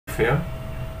for you?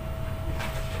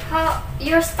 How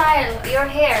your style, your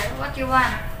hair, what you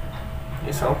want?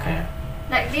 It's okay.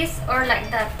 Like this or like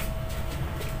that?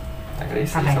 Like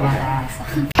this, it's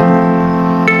okay.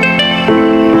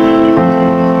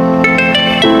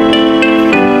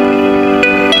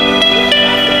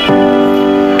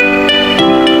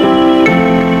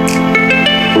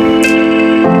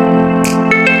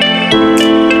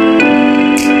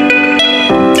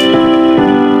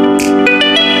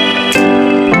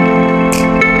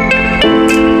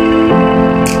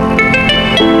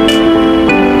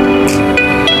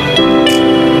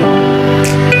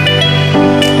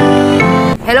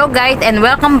 Hello guys and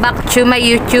welcome back to my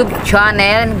YouTube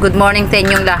channel. Good morning sa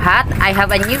inyong lahat. I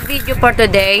have a new video for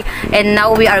today and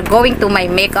now we are going to my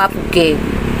makeup gig.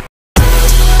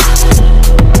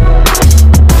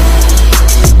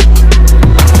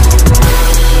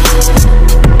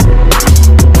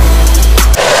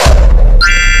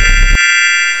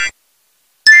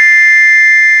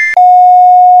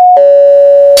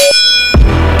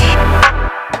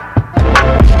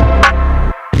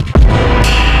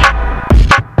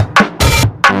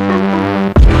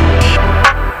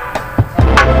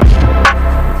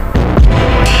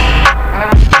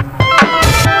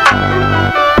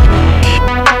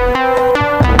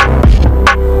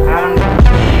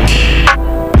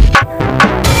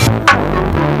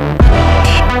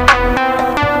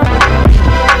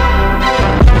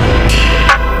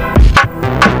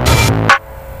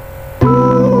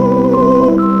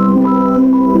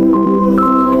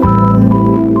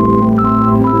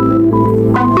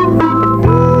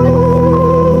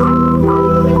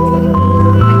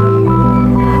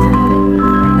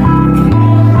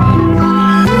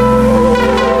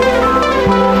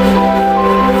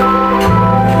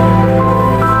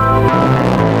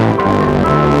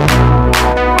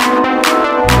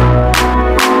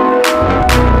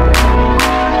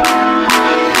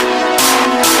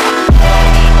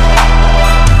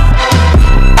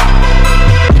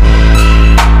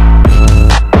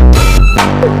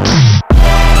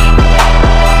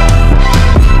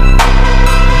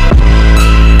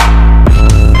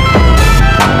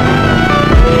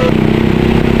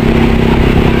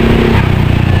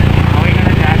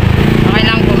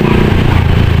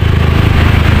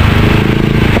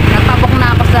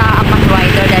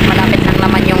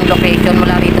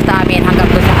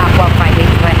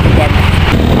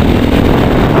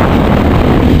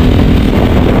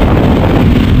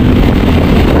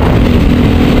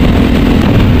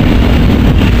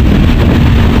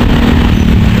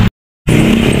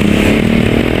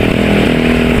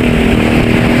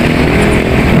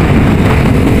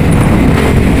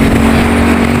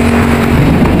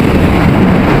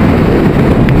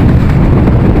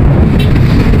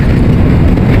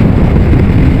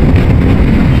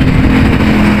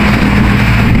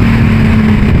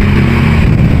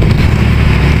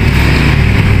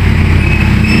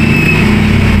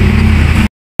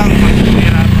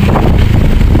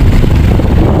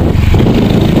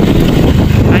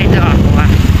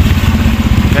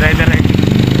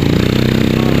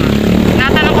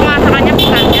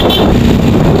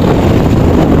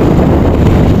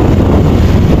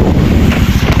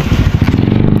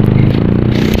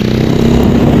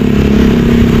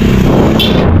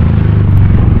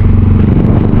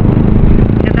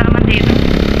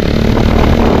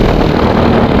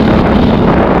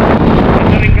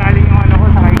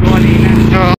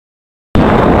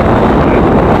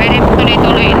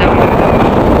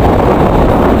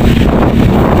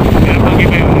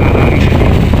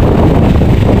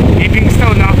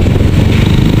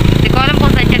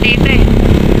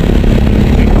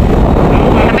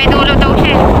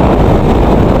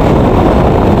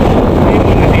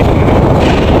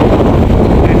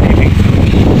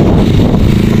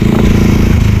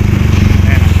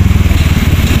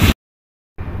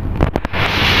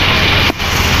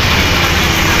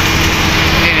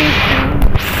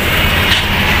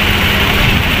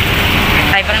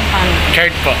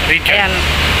 Richard po, Richard.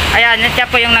 Ayan, siya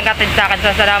po yung nag-atid sa akin.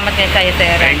 So, salamat din sa'yo,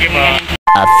 sir. Thank you po.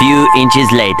 A few inches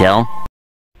later.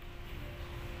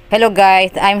 Hello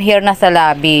guys, I'm here na sa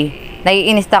lobby.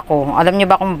 Naiinis ako. Alam niyo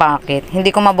ba kung bakit?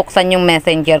 Hindi ko mabuksan yung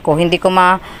messenger ko. Hindi ko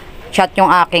ma-chat yung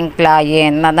aking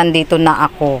client na nandito na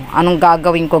ako. Anong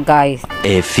gagawin ko, guys?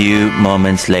 A few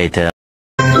moments later.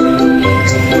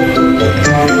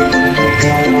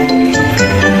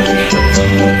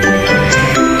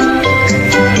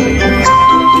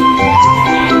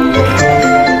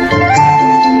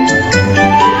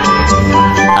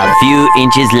 A few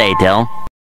inches later.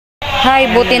 Hi,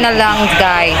 buti na lang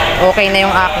guys. Okay na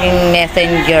yung aking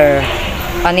messenger.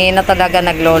 Kanina talaga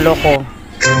naglolo ko.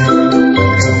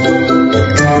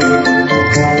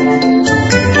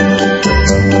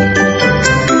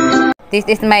 This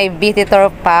is my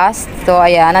visitor pass. So,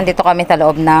 ayan, nandito kami sa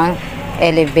loob ng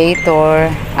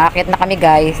elevator. Akit na kami,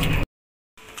 guys.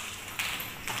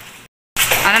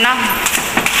 Ano na?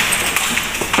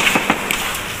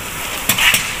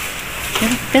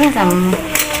 Pinasama mo.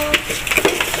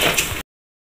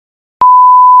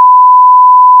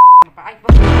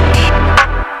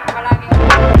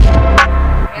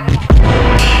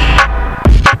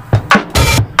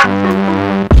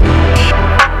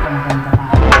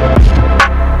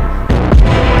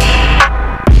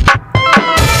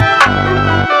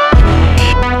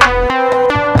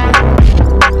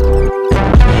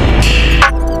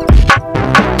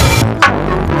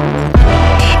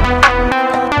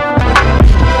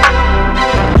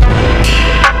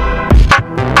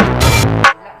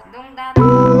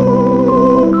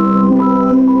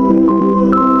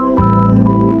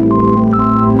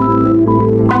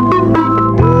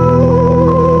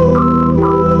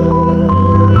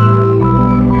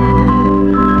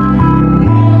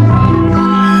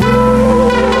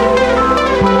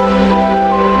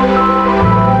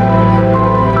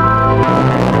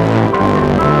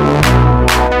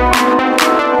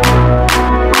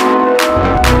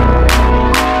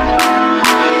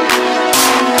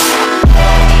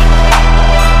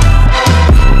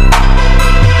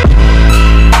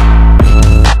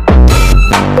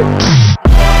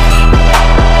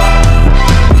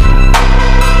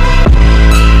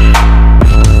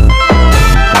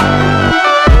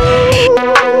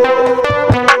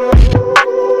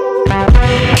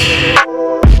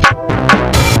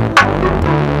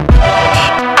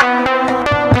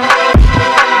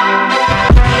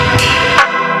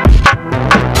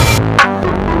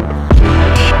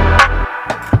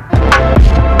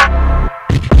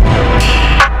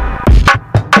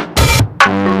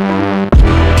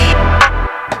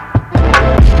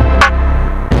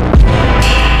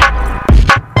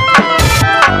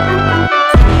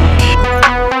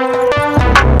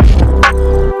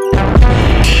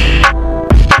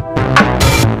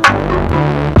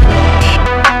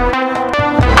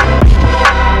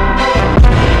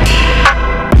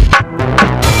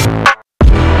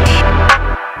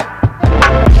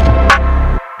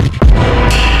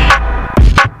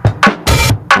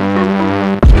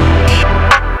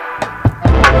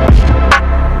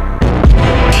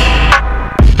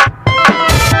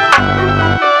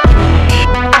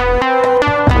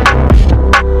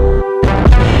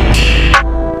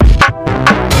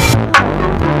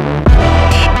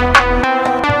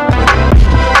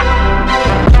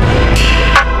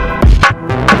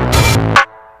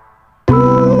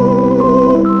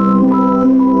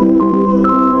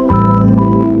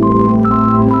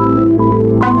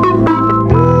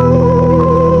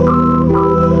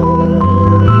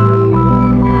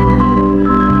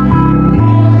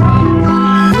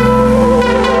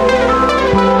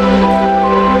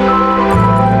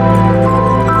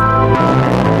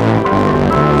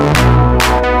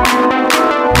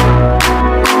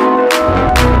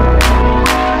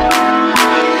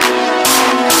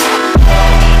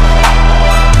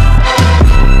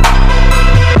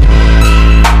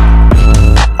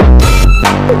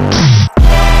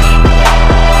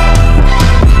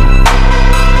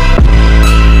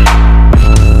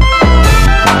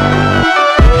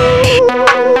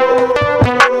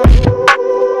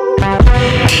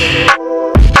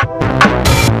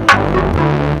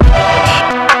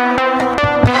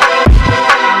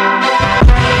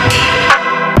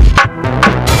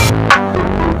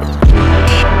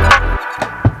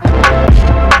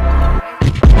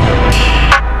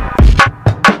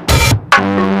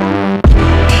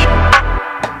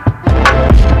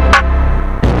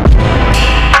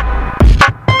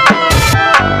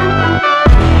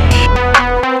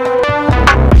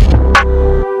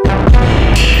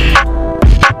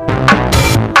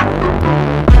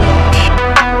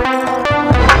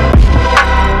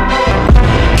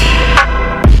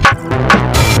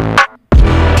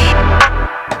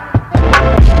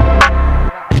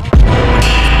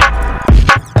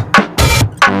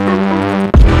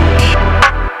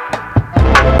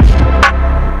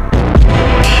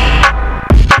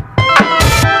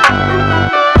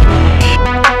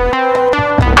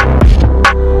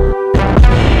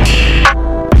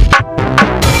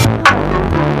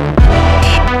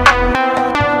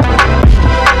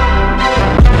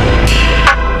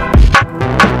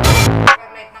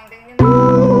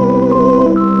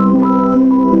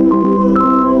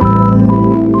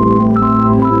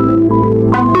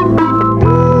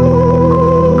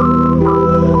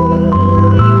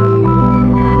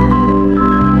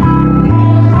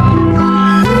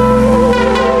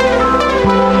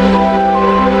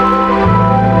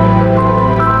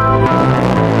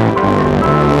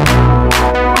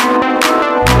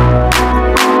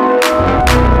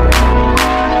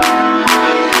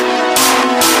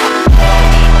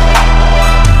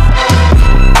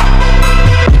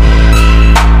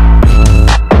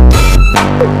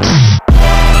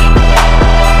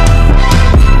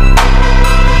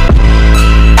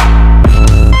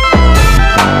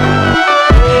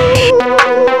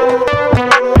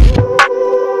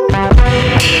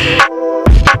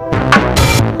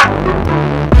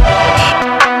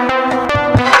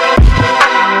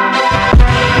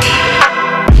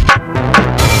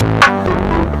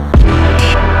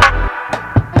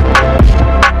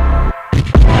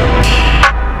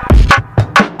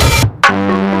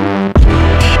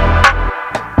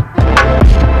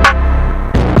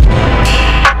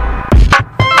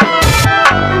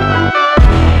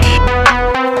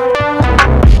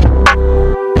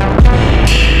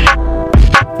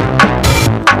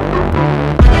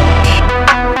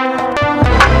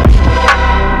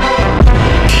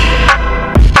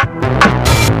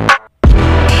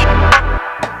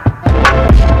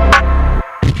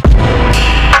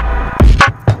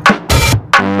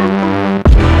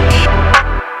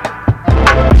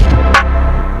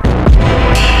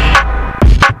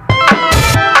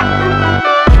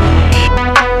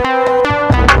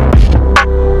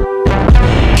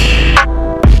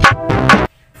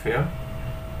 feel?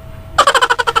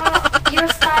 Your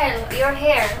style, your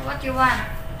hair, what you want?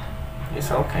 It's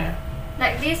okay.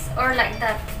 Like this or like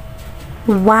that?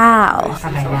 Wow. It's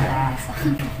okay.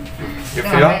 You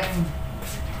feel?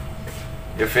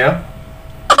 You feel?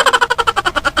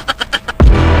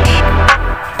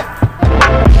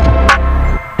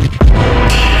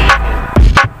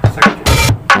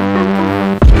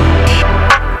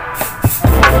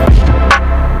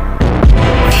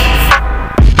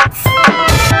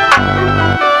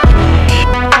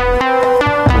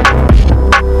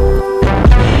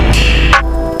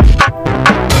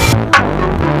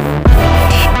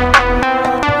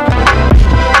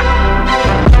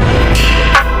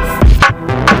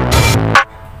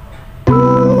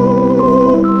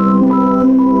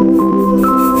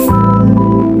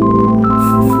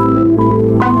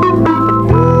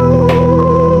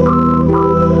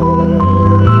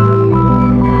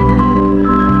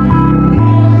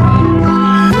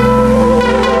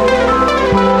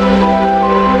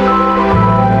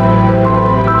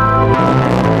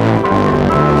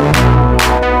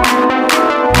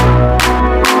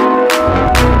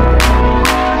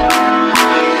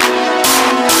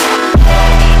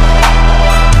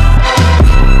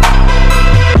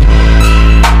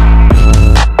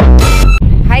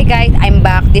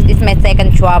 This is my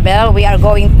second travel. We are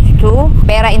going to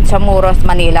Pera Intramuros,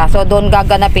 Manila. So doon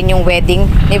gaganapin yung wedding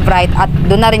ni bride at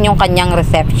doon na rin yung kanyang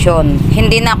reception.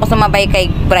 Hindi na ako sumabay kay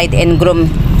bride and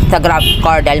groom sa grab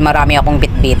car dahil marami akong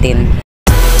bitbitin.